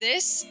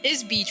This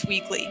is Beach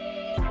Weekly.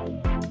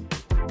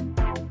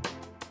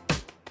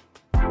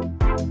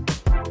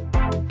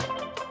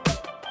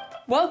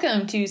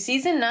 Welcome to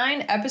Season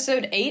 9,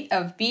 Episode 8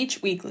 of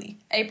Beach Weekly,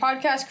 a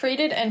podcast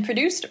created and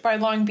produced by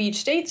Long Beach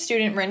State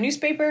student-run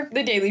newspaper,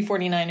 The Daily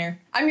 49er.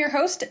 I'm your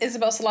host,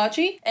 Isabel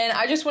Salachi, and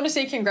I just want to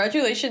say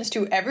congratulations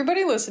to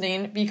everybody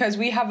listening because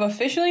we have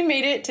officially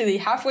made it to the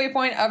halfway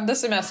point of the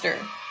semester.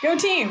 Go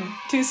team!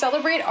 To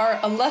celebrate our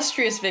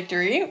illustrious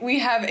victory, we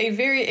have a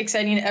very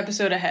exciting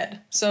episode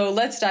ahead, so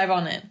let's dive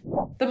on in.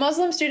 The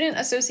Muslim Student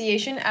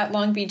Association at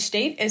Long Beach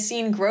State is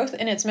seeing growth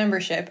in its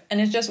membership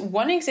and is just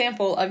one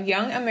example of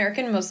young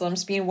American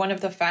Muslims being one of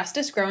the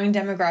fastest growing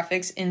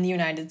demographics in the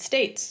United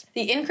States.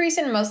 The increase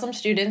in Muslim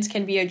students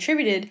can be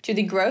attributed to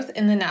the growth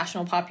in the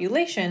national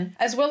population,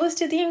 as well as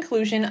to the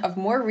inclusion of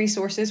more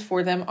resources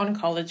for them on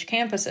college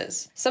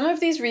campuses. Some of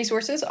these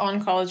resources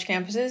on college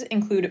campuses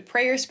include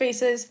prayer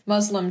spaces,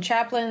 Muslim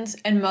chaplains,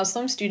 and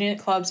Muslim student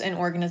clubs and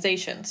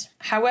organizations.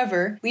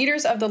 However,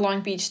 leaders of the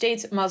Long Beach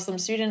State's Muslim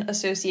Student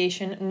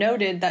Association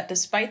noted that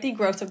despite the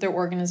growth of their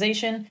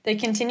organization, they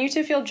continue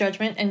to feel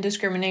judgment and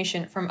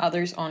discrimination from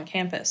others on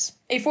campus.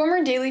 A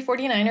former Daily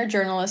 49er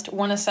journalist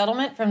won a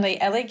settlement from the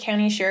LA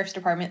County Sheriff's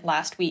Department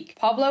last week.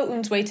 Pablo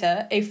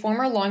Unzueta, a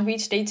former Long Beach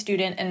State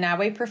student and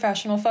now a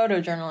professional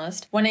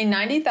photojournalist, won a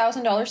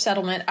 $90,000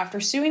 settlement after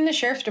suing the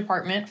Sheriff's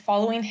Department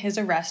following his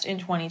arrest in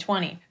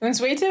 2020.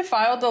 Unzueta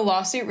filed the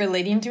lawsuit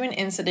relating to an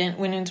incident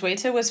when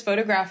Unzueta was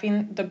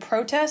photographing the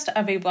protest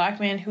of a black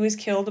man who was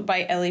killed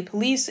by LA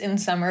police in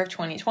summer of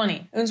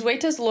 2020.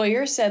 Unzueta's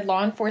lawyer said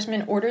law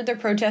enforcement ordered the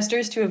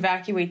protesters to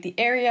evacuate the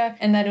area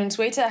and that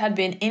Unzueta had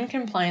been in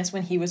compliance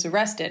when he was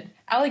arrested.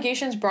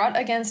 Allegations brought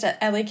against the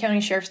LA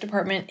County Sheriff's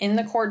Department in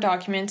the court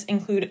documents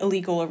include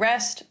illegal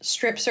arrest,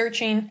 strip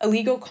searching,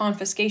 illegal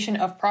confiscation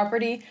of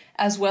property,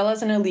 as well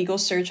as an illegal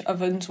search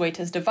of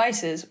Unzueta's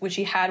devices, which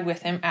he had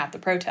with him at the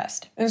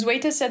protest.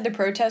 Unzueta said the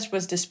protest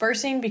was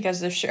dispersing because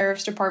the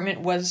Sheriff's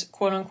Department was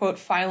quote-unquote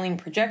filing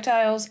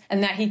projectiles,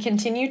 and that he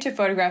continued to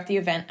photograph the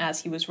event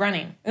as he was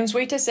running.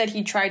 Unzueta said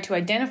he tried to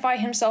identify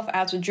himself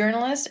as a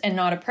journalist and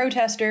not a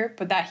protester,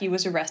 but that he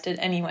was arrested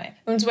anyway.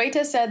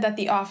 Unzueta said that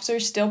the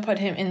officers still put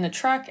him in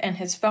the truck and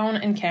his phone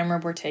and camera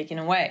were taken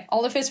away.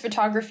 All of his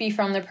photography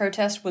from the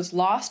protest was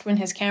lost when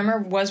his camera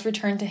was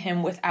returned to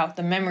him without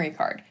the memory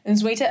card.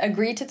 Unzueta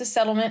agreed to the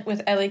settlement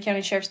with LA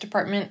County Sheriff's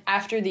Department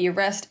after the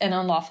arrest and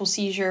unlawful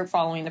seizure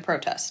following the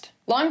protest.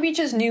 Long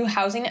Beach's new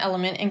housing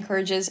element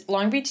encourages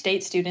Long Beach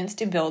State students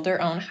to build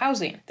their own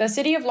housing. The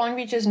City of Long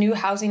Beach's new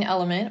housing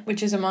element,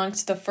 which is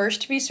amongst the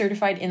first to be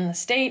certified in the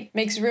state,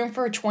 makes room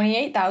for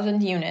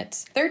 28,000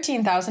 units,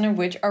 13,000 of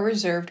which are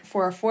reserved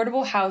for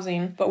affordable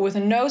housing, but with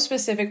no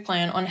specific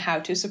plan on how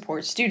to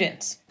support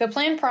students. The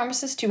plan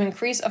promises to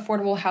increase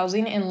affordable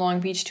housing in Long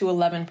Beach to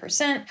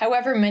 11%,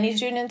 however, many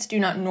students do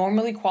not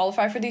normally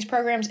qualify for these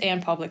programs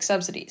and public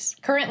subsidies.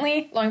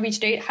 Currently, Long Beach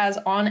State has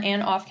on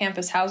and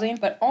off-campus housing,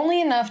 but only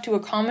enough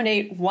to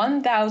accommodate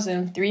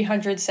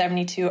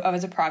 1,372 of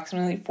its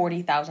approximately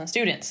 40,000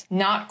 students.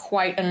 Not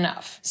quite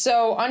enough.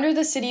 So, under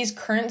the city's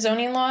current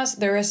zoning laws,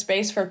 there is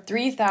space for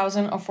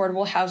 3,000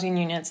 affordable housing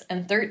units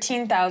and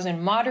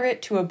 13,000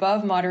 moderate to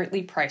above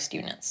moderately priced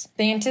units.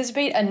 They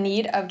anticipate a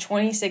need of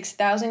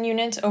 26,000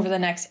 units over the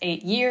next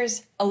 8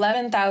 years,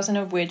 11,000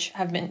 of which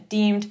have been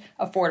deemed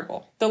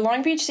affordable. The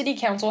Long Beach City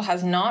Council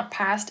has not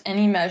passed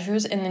any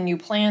measures in the new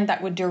plan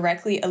that would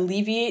directly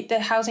alleviate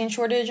the housing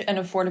shortage and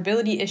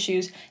affordability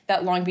issues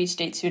that Long Beach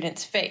State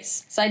students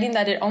face, citing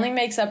that it only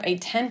makes up a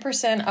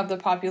 10% of the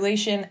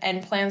population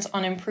and plans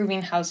on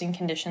improving housing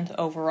conditions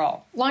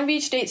overall. Long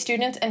Beach State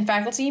students and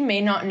faculty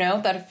may not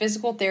know that a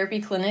physical therapy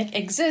clinic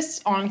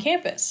exists on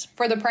campus.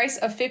 For the price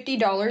of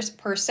 $50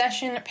 per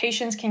session,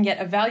 patients can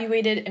get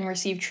evaluated and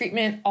receive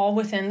treatment all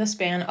within the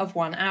span of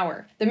 1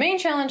 hour. The main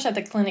challenge that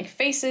the clinic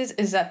faces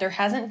is that there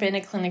hasn't been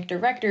a clinic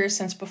director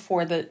since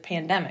before the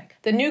pandemic.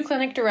 The new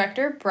clinic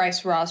director,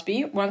 Bryce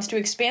Rosby, wants to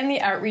expand the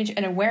outreach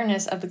and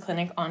awareness of the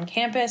clinic on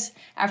campus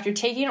after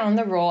taking on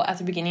the role at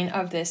the beginning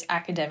of this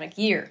academic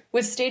year.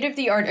 With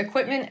state-of-the-art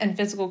equipment and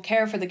physical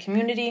care for the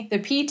community, the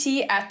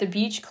PT at the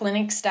Beach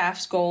Clinic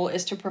staff's goal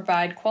is to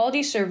provide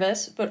quality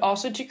service, but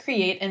also to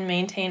create and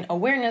maintain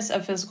awareness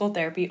of physical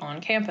therapy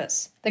on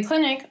campus. The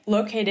clinic,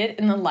 located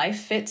in the Life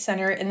Fit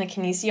Center in the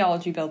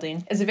Kinesiology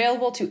Building, is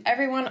available to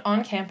everyone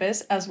on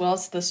campus as well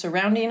as the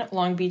surrounding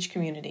Long Beach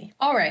community.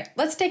 Alright,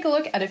 let's take a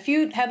look at a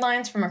few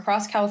headlines from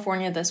across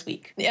California this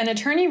week. An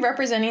attorney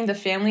representing the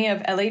family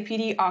of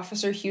LAPD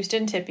officer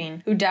Houston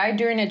Tipping, who died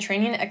during a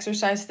training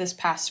exercise this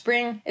past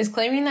spring, is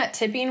claiming that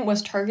Tipping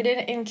was targeted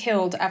and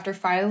killed after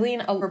filing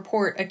a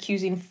report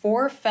accusing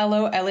 4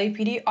 fellow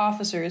LAPD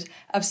officers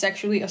of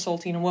sexually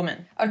assaulting a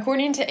woman.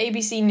 According to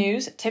ABC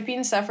News,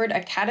 Tipping suffered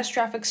a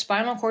catastrophic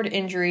spinal cord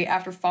injury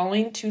after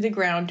falling to the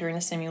ground during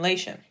a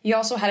simulation. He He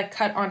also had a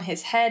cut on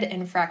his head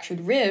and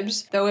fractured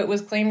ribs, though it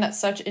was claimed that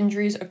such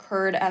injuries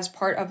occurred as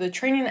part of the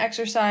training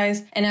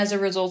exercise and as a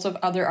result of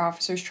other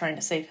officers trying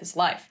to save his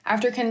life.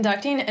 After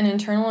conducting an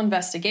internal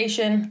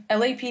investigation,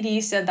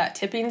 LAPD said that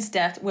Tipping's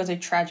death was a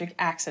tragic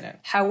accident.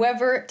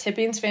 However,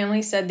 Tipping's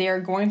family said they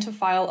are going to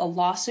file a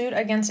lawsuit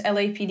against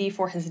LAPD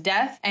for his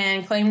death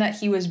and claim that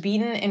he was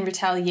beaten in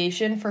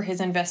retaliation for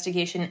his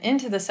investigation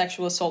into the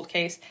sexual assault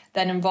case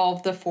that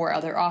involved the 4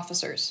 other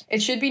officers.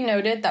 It should be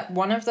noted that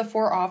one of the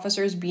 4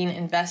 officers being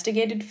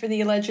investigated for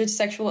the alleged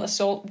sexual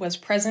assault was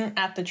present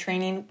at the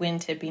training when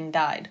Tipping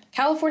died.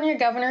 California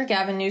Governor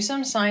Gavin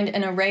Newsom signed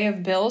an array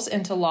of bills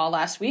into law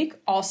last week,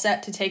 all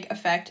set to take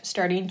effect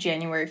starting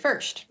January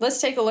 1st. Let's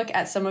take a look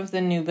at some of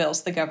the new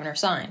bills the governor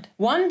signed.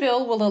 One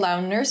bill will allow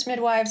nurse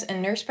midwives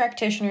and nurse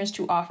practitioners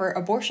to offer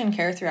abortion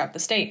care throughout the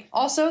state.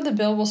 Also, the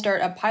bill will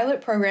start a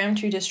pilot program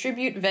to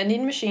distribute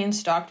vending machines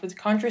stocked with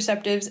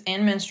contraceptives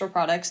and menstrual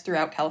products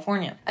throughout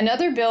California.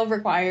 Another bill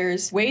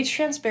requires wage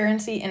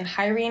transparency in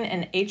hiring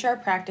and HR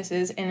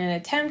practices in an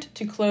attempt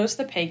to close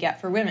the pay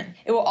gap for women.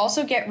 It will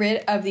also get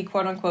rid of the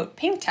quote-unquote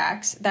pink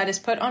tax that is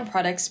put on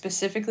products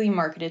specifically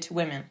marketed to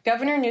women.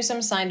 Governor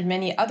Newsom signed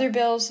many other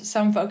bills,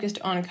 some focused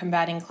on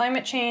combating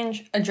climate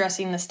change,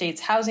 addressing the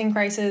state's housing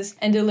crisis,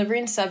 and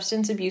delivering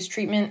substance abuse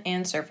treatment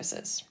and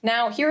services.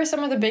 Now, here are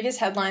some of the biggest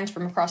headlines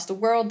from across the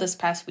world this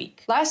past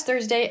week. Last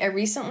Thursday, a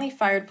recently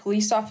fired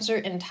police officer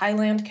in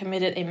Thailand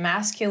committed a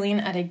mass killing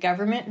at a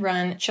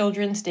government-run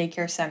children's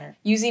daycare center.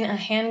 Using a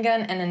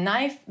handgun and a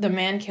knife, the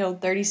man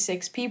killed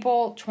 36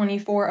 people,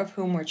 24 of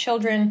whom were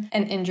children,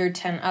 and injured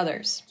 10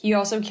 others. He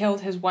also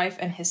killed his wife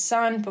and his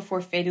son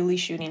before fatally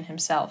shooting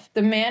himself.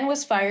 The man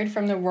was fired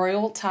from the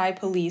Royal Thai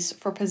Police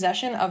for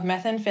possession of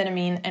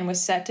methamphetamine and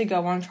was set to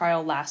go on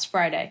trial last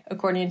Friday,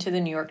 according to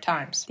the New York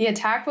Times. The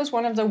attack was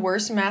one of the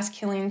worst mass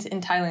killings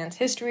in Thailand's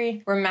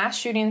history, where mass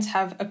shootings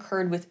have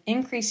occurred with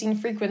increasing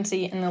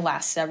frequency in the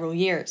last several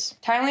years.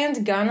 Thailand's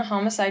gun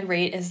homicide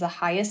rate is the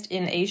highest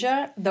in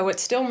Asia, though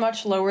it's still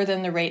much lower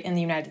than the rate in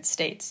the United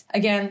States.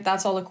 Again,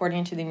 that's all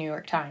according to the New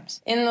York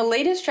Times. In the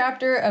latest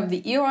chapter of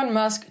the Elon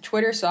Musk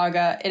Twitter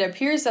saga, it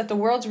appears that the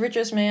world's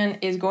richest man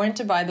is going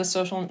to buy the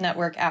social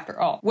network after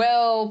all.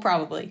 Well,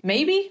 probably.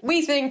 Maybe?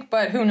 We think,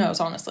 but who knows,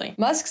 honestly.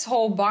 Musk's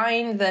whole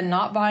buying then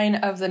not buying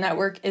of the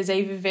network is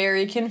a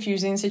very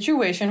confusing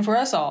situation for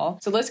us all,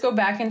 so let's go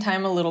back in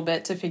time a little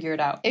bit to figure it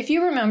out. If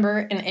you remember,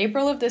 in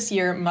April of this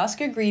year,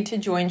 Musk agreed to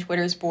join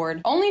Twitter's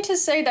board, only to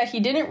say that he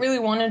didn't really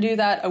want to do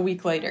that a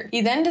week later.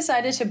 He then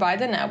decided to buy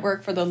the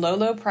network for the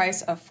low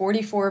price of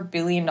 $44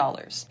 billion.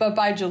 But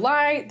by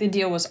July, the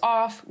deal was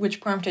off, which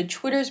prompted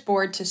Twitter's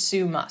board to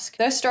sue Musk.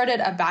 This started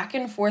a back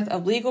and forth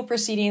of legal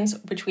proceedings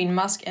between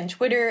Musk and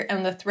Twitter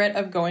and the threat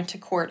of going to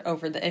court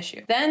over the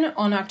issue. Then,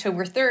 on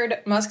October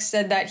 3rd, Musk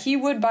said that he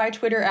would buy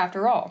Twitter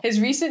after all. His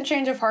recent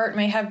change of heart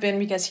may have been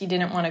because he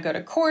didn't want to go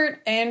to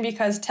court and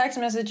because text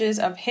messages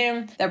of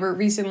him that were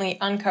recently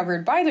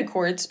uncovered by the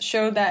courts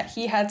showed that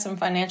he had some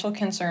financial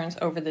concerns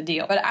over the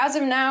deal. But as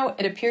of now,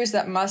 it appears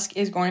that Musk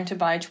is going to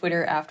buy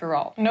Twitter after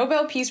all.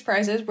 Nobel Peace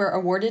Prizes were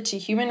awarded to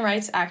human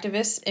rights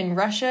activists in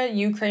Russia,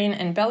 Ukraine,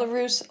 and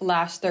Belarus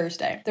last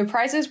Thursday. The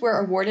prizes were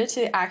awarded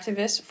to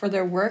activists for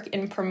their work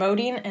in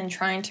promoting and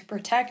trying to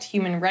protect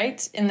human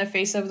rights in the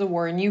face of the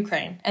war in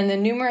Ukraine, and the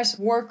numerous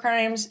war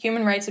crimes,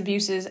 human rights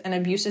abuses, and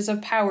abuses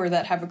of power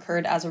that have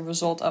occurred as a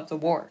result of the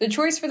war. The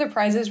choice for the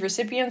prizes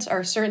recipients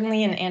are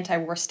certainly an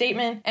anti-war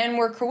statement, and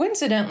were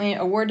coincidentally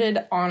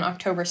awarded on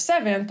October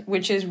 7th,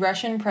 which is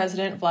Russian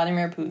President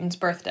Vladimir Putin's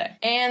birthday.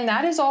 And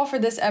that is all for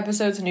this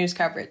episode's news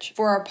coverage.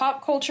 For our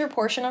pop culture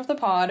portion of the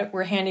pod,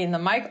 we're handing the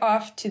mic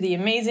off to the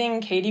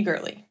amazing Katie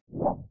Gurley.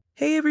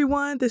 Hey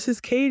everyone, this is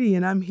Katie,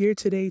 and I'm here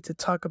today to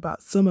talk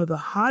about some of the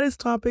hottest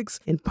topics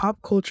in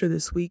pop culture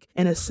this week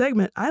in a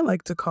segment I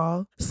like to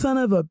call Son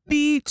of a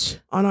Beach.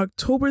 On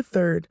October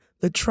 3rd,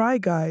 the Try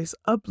Guys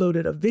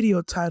uploaded a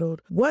video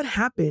titled What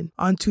Happened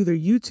onto their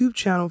YouTube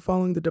channel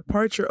following the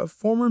departure of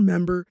former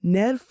member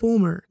Ned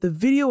Fulmer. The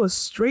video was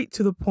straight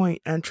to the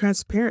point and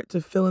transparent to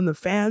fill in the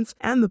fans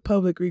and the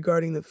public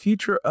regarding the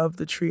future of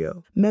the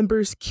trio.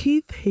 Members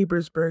Keith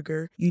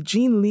Habersberger,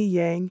 Eugene Lee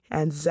Yang,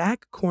 and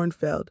Zach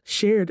Kornfeld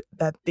shared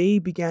that they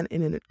began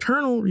an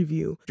internal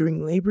review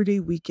during Labor Day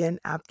weekend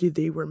after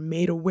they were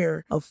made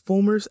aware of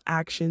Fulmer's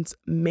actions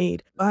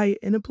made by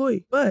an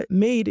employee, but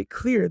made it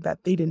clear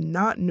that they did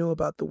not know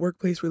about the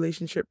workplace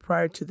relationship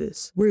prior to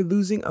this. We're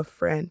losing a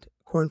friend,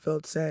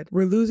 Kornfeld said.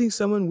 We're losing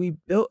someone we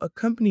built a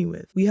company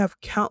with. We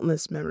have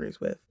countless memories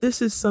with.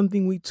 This is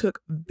something we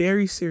took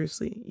very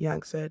seriously,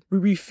 Yang said. We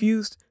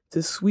refused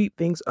to sweep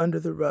things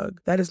under the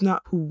rug. That is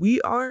not who we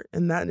are,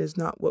 and that is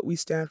not what we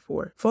stand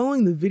for.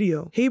 Following the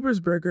video,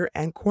 Habersberger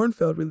and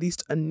Kornfeld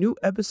released a new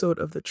episode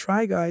of the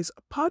Try Guys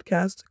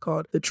podcast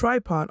called The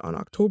Tripod on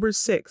October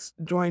 6th,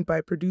 joined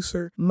by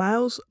producer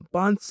Miles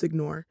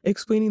Bonsignor,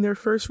 explaining their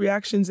first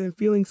reactions and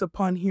feelings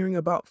upon hearing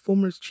about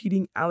Fulmer's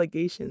cheating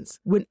allegations.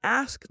 When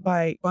asked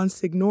by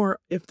Bonsignor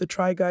if the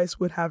Try Guys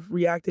would have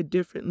reacted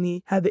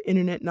differently had the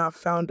internet not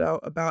found out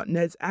about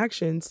Ned's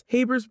actions,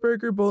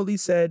 Habersberger boldly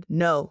said,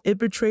 "No, it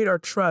betrayed betrayed our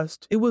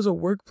trust, it was a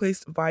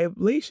workplace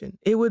violation.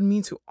 It would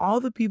mean to all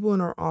the people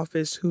in our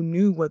office who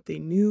knew what they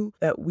knew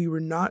that we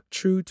were not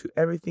true to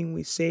everything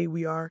we say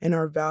we are and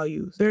our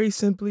values. Very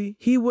simply,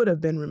 he would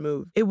have been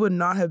removed. It would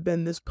not have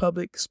been this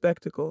public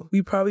spectacle.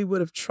 We probably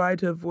would have tried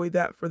to avoid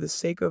that for the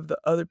sake of the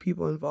other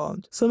people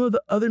involved. Some of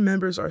the other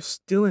members are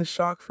still in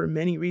shock for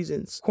many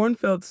reasons.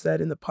 Kornfeld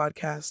said in the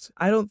podcast,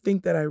 "I don't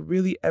think that I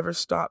really ever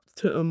stopped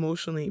to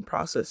emotionally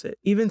process it.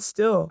 Even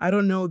still, I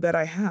don't know that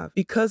I have,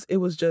 because it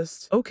was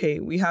just, okay,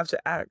 we have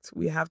to act.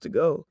 We have to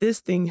go. This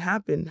thing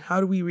happened. How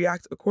do we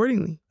react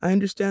accordingly? I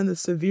understand the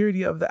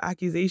severity of the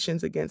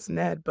accusations against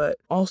Ned, but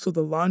also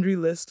the laundry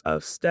list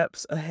of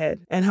steps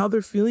ahead, and how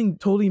they're feeling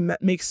totally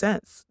makes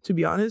sense. To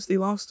be honest, they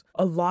lost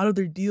a lot of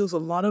their deals, a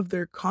lot of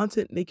their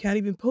content they can't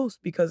even post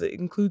because it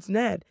includes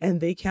Ned, and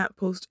they can't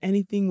post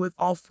anything with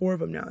all four of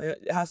them now.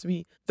 It has to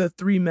be the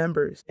three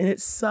members, and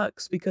it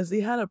sucks because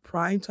they had a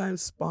primetime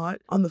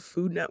spot on the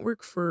Food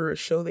Network for a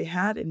show they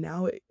had, and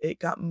now it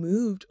got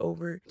moved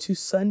over to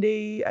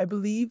Sunday, I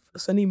believe,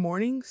 Sunday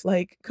mornings.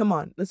 Like, come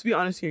on, let's be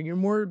honest here. You're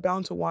more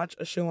bound to watch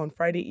a show on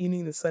Friday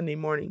evening than Sunday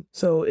morning.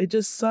 So it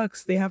just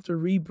sucks. They have to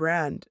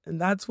rebrand, and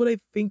that's what I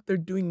think they're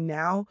doing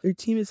now. Their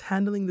team is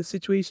handling the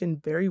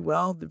situation very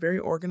well. They're very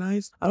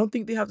organized. I don't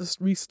think they have to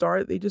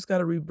restart. They just got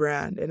to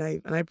rebrand, and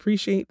I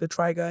appreciate the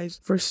Try Guys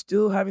for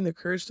still having the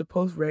courage to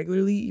post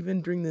regularly,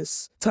 even during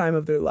this time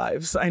of their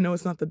lives. I know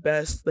it's not the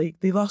best. Like,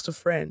 they lost a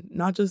friend,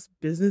 not just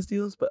business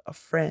deals, but a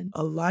friend,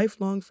 a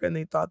lifelong friend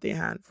they thought they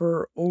had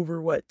for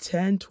over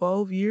 10,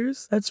 12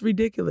 years? That's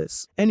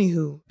ridiculous.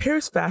 Anywho,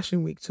 Paris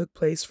Fashion Week took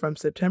place from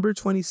September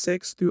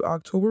 26th through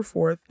October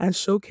 4th and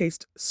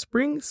showcased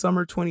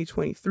spring-summer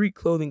 2023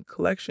 clothing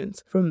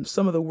collections from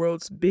some of the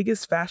world's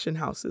biggest fashion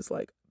houses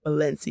like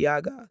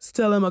Balenciaga,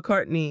 Stella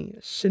McCartney,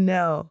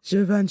 Chanel,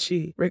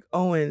 Givenchy, Rick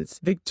Owens,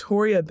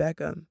 Victoria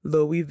Beckham,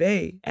 Louis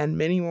Vuitton, and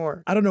many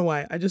more. I don't know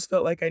why. I just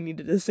felt like I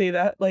needed to say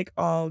that like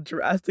all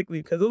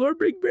drastically because those are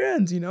big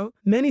brands, you know?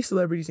 Many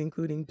celebrities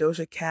including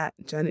Doja Cat,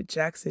 Janet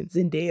Jackson,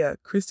 Zendaya,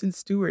 Kristen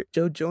Stewart,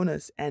 Joe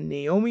Jonas, and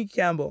Naomi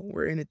Campbell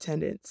were in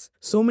attendance.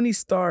 So many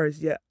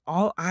stars, yet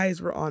all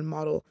eyes were on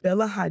model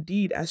Bella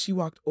Hadid as she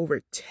walked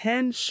over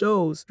 10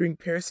 shows during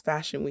Paris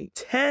Fashion Week.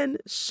 10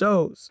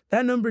 shows!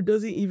 That number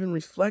doesn't even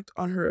reflect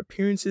on her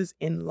appearances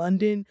in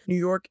London, New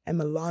York, and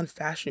Milan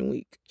Fashion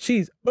Week.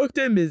 She's booked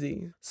and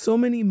busy. So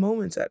many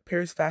moments at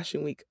Paris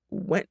Fashion Week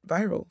went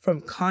viral,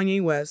 from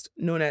Kanye West,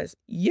 known as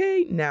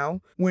Ye Now,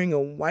 wearing a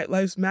White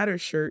Lives Matter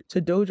shirt,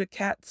 to Doja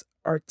Cat's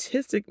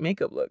artistic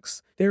makeup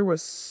looks. There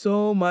was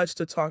so much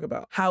to talk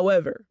about.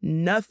 However,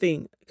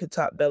 nothing could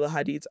top Bella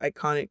Hadid's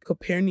iconic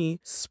Coperni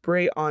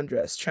spray-on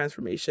dress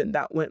transformation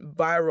that went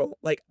viral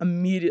like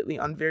immediately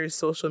on various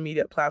social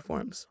media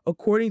platforms.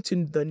 According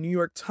to the New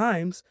York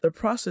Times, the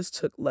process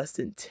took less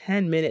than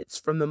 10 minutes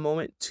from the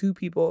moment two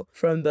people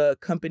from the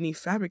company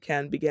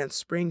Fabricant began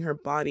spraying her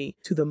body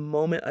to the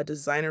moment a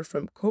designer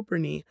from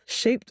Coperni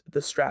shaped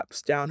the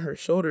straps down her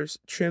shoulders,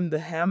 trimmed the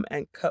hem,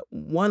 and cut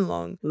one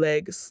long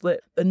leg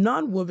slit. The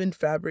non-woven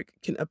fabric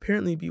can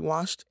apparently be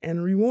washed and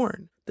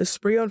reworn. The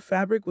spray-on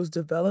fabric was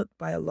developed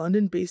by a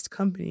London-based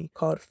company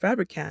called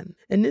Fabricant.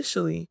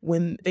 Initially,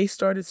 when they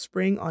started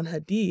spraying on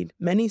Hadid,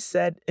 many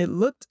said it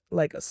looked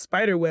like a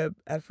spider web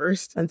at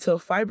first, until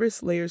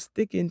fibrous layers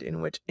thickened,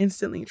 in which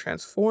instantly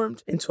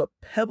transformed into a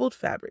pebbled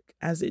fabric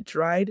as it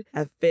dried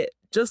and fit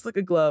just like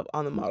a glove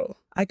on the model.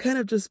 I kind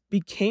of just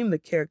became the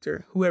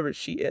character, whoever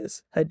she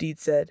is, Hadid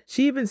said.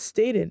 She even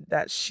stated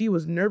that she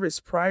was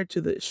nervous prior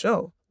to the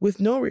show. With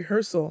no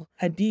rehearsal,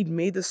 Hadid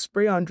made the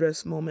spray-on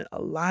dress moment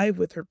alive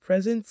with her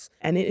presence,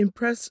 and it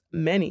impressed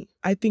many.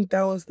 I think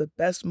that was the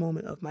best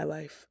moment of my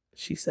life,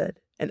 she said.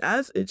 And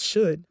as it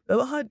should,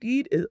 Bella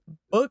Hadid is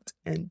booked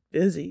and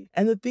busy.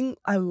 And the thing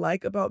I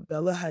like about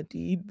Bella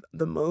Hadid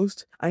the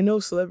most, I know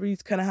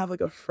celebrities kind of have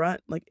like a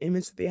front, like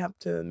image that they have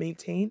to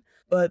maintain,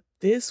 but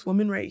this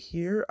woman right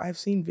here, I've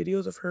seen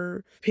videos of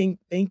her saying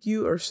thank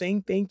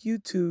you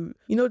to,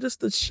 just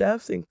the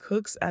chefs and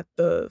cooks at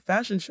the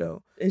fashion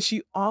show. And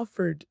she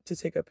offered to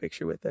take a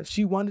picture with them.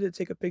 She wanted to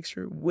take a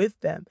picture with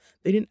them.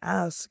 They didn't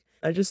ask.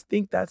 I just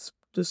think that's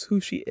just who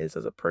she is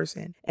as a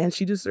person, and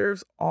she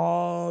deserves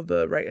all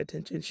the right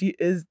attention. She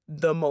is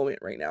the moment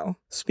right now.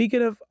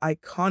 Speaking of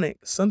iconic,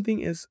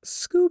 something is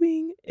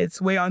scoobing its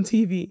way on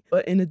TV,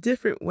 but in a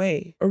different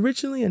way.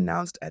 Originally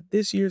announced at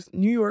this year's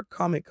New York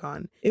Comic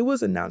Con, it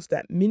was announced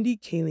that Mindy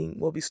Kaling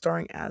will be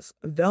starring as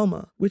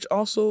Velma, which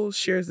also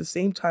shares the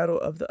same title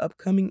of the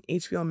upcoming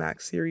HBO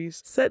Max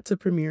series set to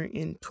premiere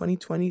in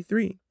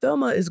 2023.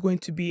 Velma is going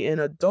to be an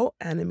adult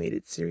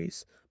animated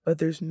series, but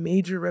there's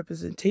major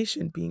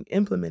representation being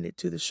implemented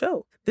to the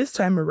show. This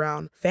time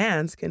around,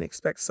 fans can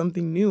expect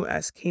something new,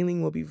 as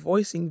Kaling will be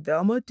voicing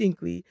Velma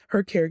Dinkley,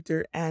 her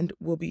character, and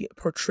will be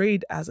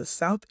portrayed as a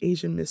South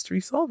Asian mystery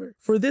solver.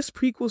 For this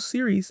prequel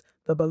series,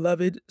 the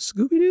beloved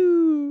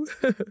Scooby-Doo,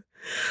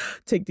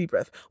 take a deep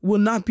breath, will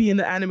not be in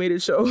the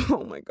animated show.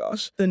 Oh my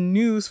gosh. The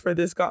news for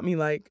this got me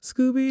like,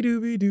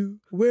 Scooby-Dooby-Doo,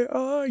 where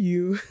are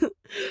you?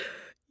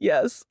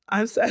 Yes,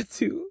 I'm sad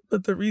too,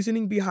 but the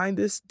reasoning behind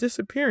this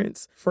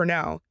disappearance, for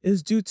now,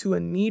 is due to a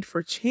need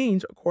for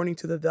change according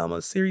to the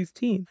Velma series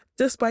team.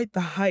 Despite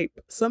the hype,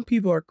 some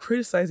people are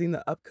criticizing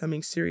the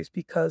upcoming series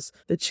because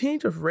the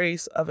change of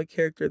race of a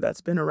character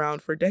that's been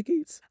around for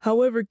decades.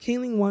 However,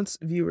 Kaling wants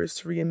viewers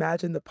to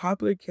reimagine the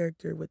popular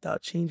character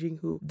without changing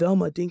who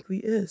Velma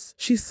Dinkley is.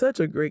 She's such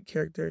a great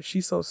character.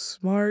 She's so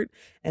smart,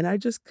 and I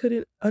just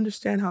couldn't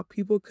understand how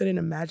people couldn't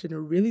imagine a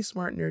really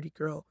smart, nerdy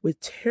girl with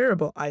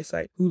terrible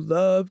eyesight who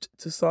loved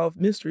to solve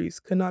mysteries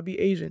could not be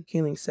Asian,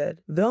 Kaling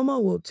said. Velma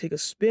will take a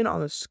spin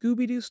on the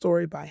Scooby-Doo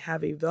story by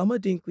having Velma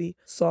Dinkley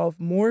solve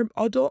more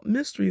adult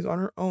mysteries on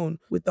her own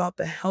without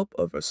the help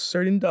of a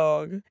certain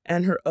dog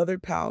and her other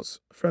pals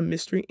from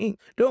Mystery Inc.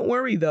 Don't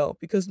worry though,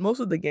 because most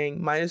of the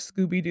gang, minus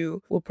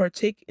Scooby-Doo, will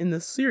partake in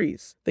the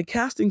series. The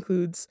cast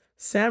includes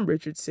Sam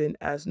Richardson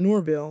as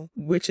Norville,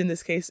 which in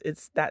this case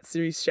it's that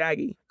series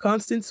Shaggy,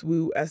 Constance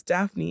Wu as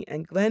Daphne,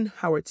 and Glenn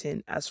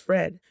Howerton as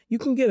Fred. You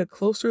can get a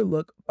closer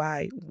look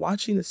by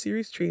watching the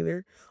series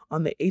trailer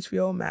on the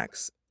HBO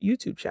Max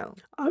YouTube channel.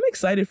 I'm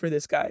excited for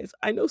this, guys.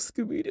 I know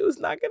Scooby-Doo is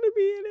not going to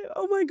be in it.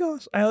 Oh my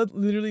gosh. I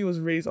literally was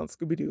raised on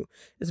Scooby-Doo.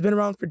 It's been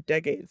around for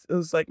decades. It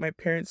was like my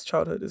parents'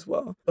 childhood as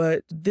well.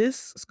 But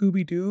this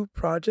Scooby-Doo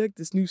project,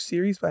 this new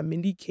series by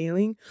Mindy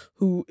Kaling,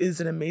 who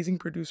is an amazing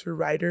producer,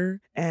 writer,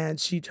 and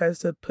she tries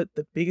to put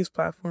the biggest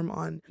platform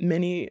on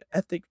many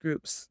ethnic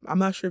groups. I'm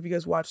not sure if you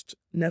guys watched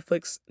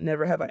Netflix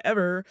Never Have I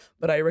Ever,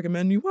 but I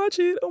recommend you watch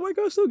it. Oh my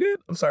gosh, so good.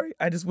 I'm sorry.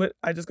 I just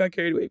got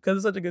carried away because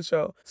it's such a good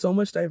show. So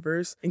much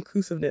diverse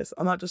inclusiveness.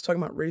 I'm not just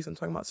talking about race, I'm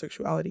talking about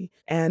sexuality.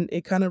 And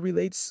it kind of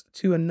relates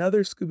to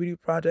another Scooby-Doo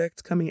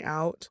project coming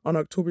out on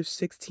October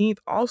 16th,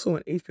 also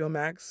on HBO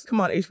Max.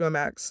 Come on, HBO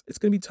Max. It's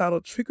going to be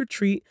titled Trick or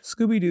Treat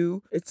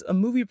Scooby-Doo. It's a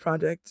movie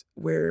project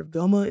where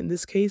Velma, in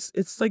this case,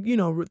 it's like, you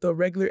know, the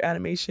regular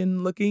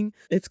animation looking.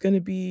 It's going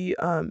to be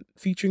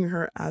featuring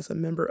her as a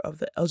member of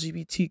the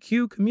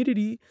LGBTQ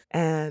community,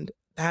 and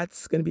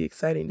that's going to be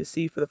exciting to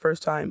see for the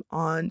first time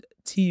on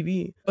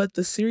TV. But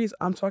the series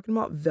I'm talking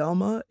about,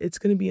 Velma, it's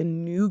going to be a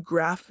new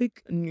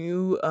graphic,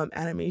 new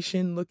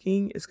animation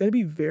looking. It's going to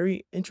be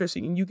very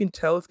interesting, and you can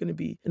tell it's going to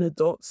be an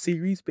adult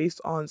series based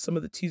on some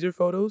of the teaser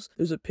photos.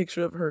 There's a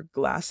picture of her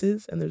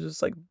glasses and there's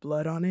just like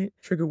blood on it,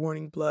 trigger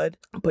warning blood,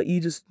 but you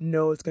just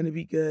know it's going to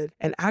be good.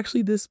 And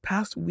actually this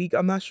past week,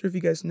 I'm not sure if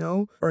you guys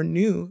know or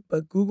knew,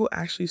 but Google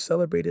actually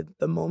celebrated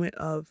the moment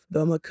of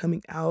Velma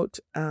coming out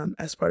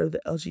as part of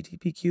the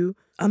LGBTQ.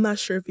 I'm not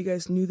sure if you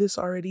guys knew this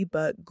already,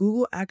 but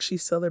Google actually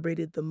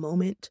celebrated the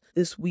moment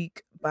this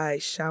week by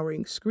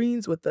showering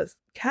screens with a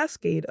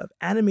cascade of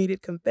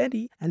animated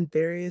confetti and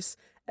various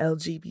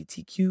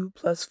LGBTQ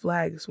plus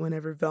flags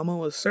whenever Velma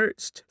was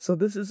searched. So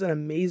this is an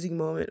amazing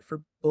moment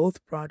for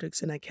both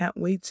projects, and I can't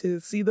wait to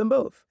see them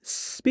both.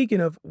 Speaking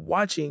of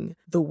watching,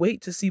 the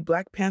wait to see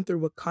Black Panther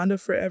Wakanda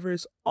Forever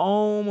is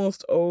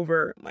almost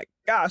over. My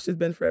gosh, it's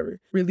been forever.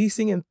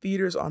 Releasing in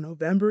theaters on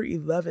November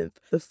 11th,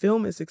 the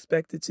film is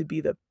expected to be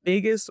the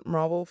biggest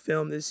Marvel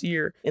film this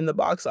year in the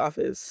box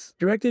office.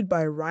 Directed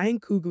by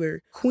Ryan Coogler,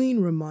 Queen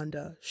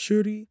Ramonda,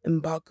 Shuri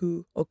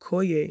M'Baku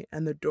Okoye,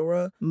 and the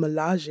Dora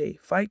Milaje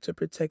fight to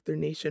protect their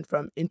nation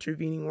from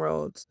intervening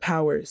worlds'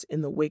 powers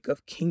in the wake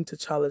of King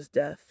T'Challa's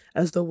death.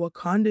 As the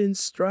Wakandans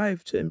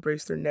strive to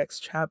embrace their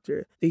next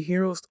chapter, the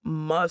heroes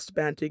must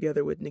band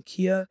together with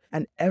Nakia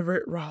and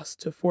Everett Ross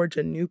to forge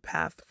a new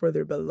path for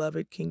their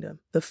beloved kingdom.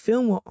 The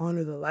film will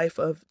honor the life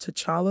of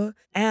T'Challa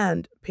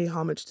and pay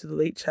homage to the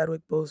late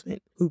Chadwick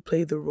Boseman, who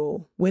played the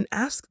role. When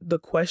asked the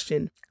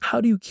question,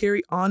 how do you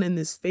carry on in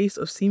this face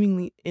of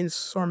seemingly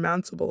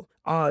insurmountable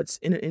odds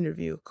in an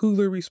interview,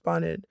 Coogler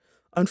responded,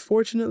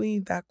 "Unfortunately,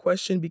 that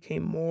question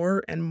became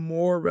more and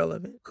more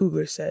relevant,"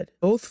 Coogler said,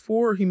 "both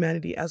for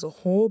humanity as a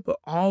whole, but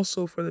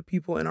also for the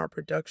people in our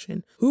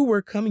production who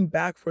were coming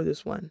back for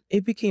this one.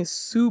 It became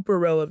super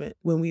relevant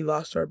when we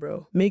lost our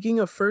bro. Making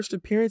a first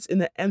appearance in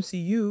the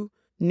MCU,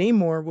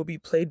 Namor will be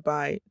played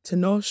by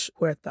Tenoch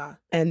Huerta,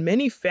 and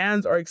many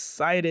fans are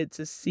excited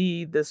to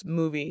see this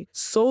movie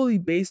solely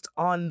based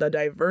on the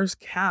diverse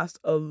cast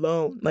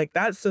alone. Like,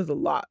 that says a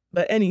lot.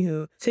 But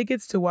anywho,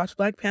 tickets to watch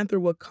Black Panther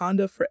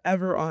Wakanda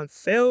Forever on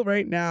sale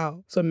right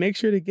now. So make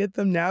sure to get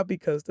them now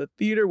because the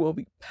theater will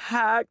be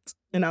packed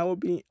and I will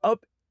be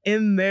up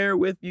in there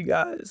with you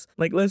guys.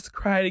 Like, let's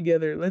cry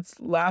together. Let's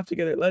laugh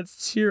together.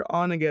 Let's cheer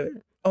on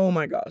together. Oh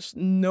my gosh,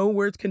 no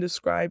words can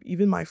describe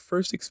even my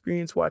first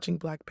experience watching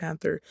Black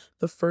Panther,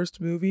 the first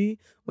movie.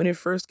 When it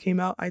first came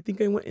out, I think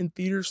I went in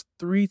theaters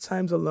 3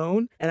 times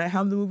alone, and I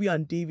have the movie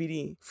on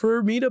DVD.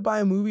 For me to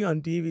buy a movie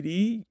on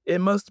DVD, it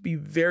must be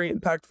very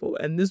impactful,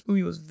 and this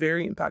movie was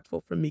very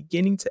impactful from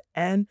beginning to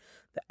end.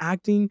 The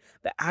acting,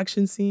 the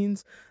action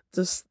scenes,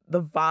 just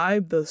the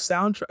vibe, the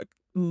soundtrack.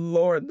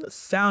 Lord, the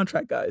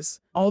soundtrack,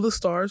 guys. All the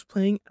stars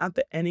playing at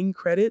the ending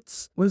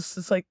credits was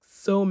just like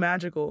so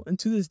magical. And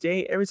to this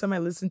day, every time I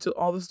listen to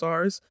All the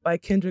Stars by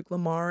Kendrick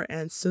Lamar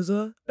and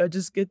SZA, I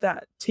just get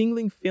that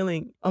tingling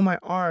feeling on my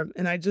arm.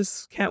 And I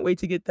just can't wait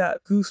to get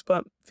that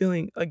goosebump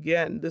feeling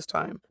again this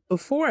time.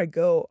 Before I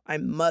go, I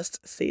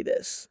must say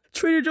this.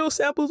 Trader Joe's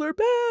samples are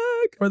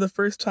back for the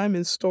first time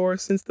in store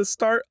since the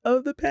start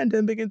of the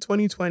pandemic in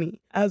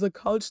 2020. As a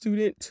college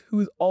student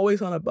who's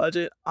always on a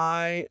budget,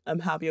 I am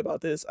happy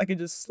about this. I can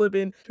just slip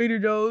in Trader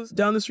Joe's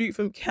down the street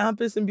from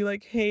campus and be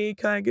like, hey,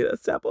 can I get a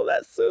sample of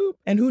that soup?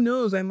 And who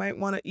knows, I might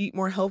want to eat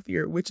more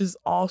healthier, which is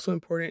also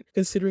important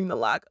considering the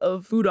lack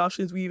of food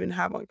options we even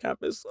have on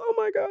campus. Oh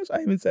my gosh, I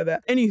haven't said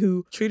that.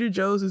 Anywho, Trader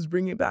Joe's is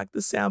bringing back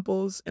the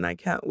samples and I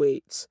can't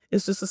wait.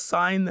 It's just a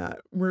sign that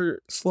we're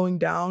slowing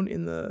down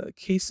in the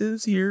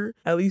cases here,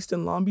 at least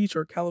in Long Beach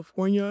or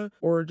California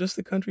or just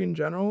the country in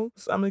general.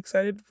 So I'm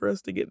excited for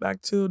us to get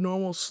back to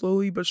normal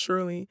slowly but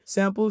surely.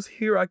 Samples,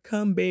 here I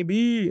come,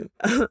 baby.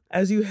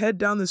 As you head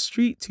down the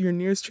street to your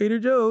nearest Trader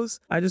Joe's,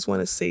 I just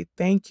want to say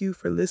thank you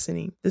for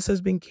listening. This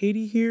has been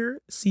Katie here.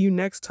 See you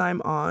next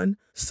time on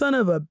Son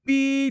of a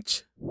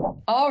Beach.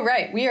 All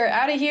right, we are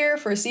out of here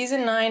for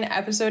season 9,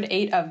 episode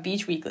 8 of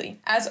Beach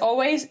Weekly. As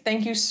always,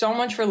 thank you so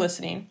much for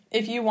listening.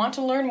 If you want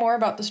to learn more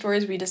about the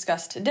stories we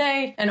discussed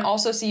today and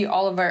also see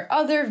all of our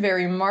other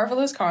very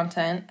marvelous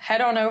content,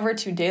 head on over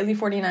to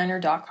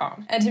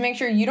daily49er.com. And to make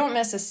sure you don't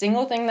miss a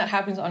single thing that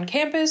happens on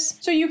campus,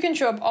 so you can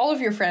show up all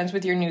of your friends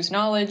with your news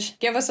knowledge,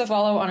 give us a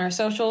follow on our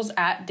socials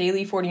at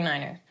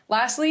daily49er.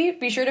 Lastly,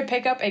 be sure to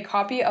pick up a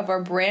copy of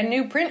our brand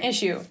new print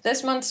issue.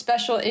 This month's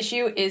special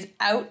issue is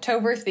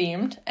Outtober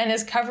themed and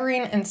is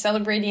covering and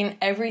celebrating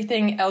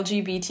everything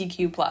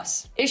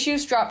LGBTQ+.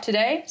 Issues drop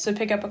today, so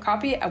pick up a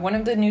copy at one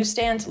of the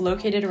newsstands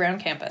located around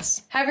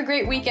campus. Have a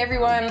great week,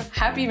 everyone.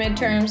 Happy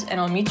midterms, and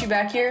I'll meet you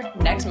back here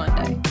next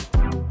Monday.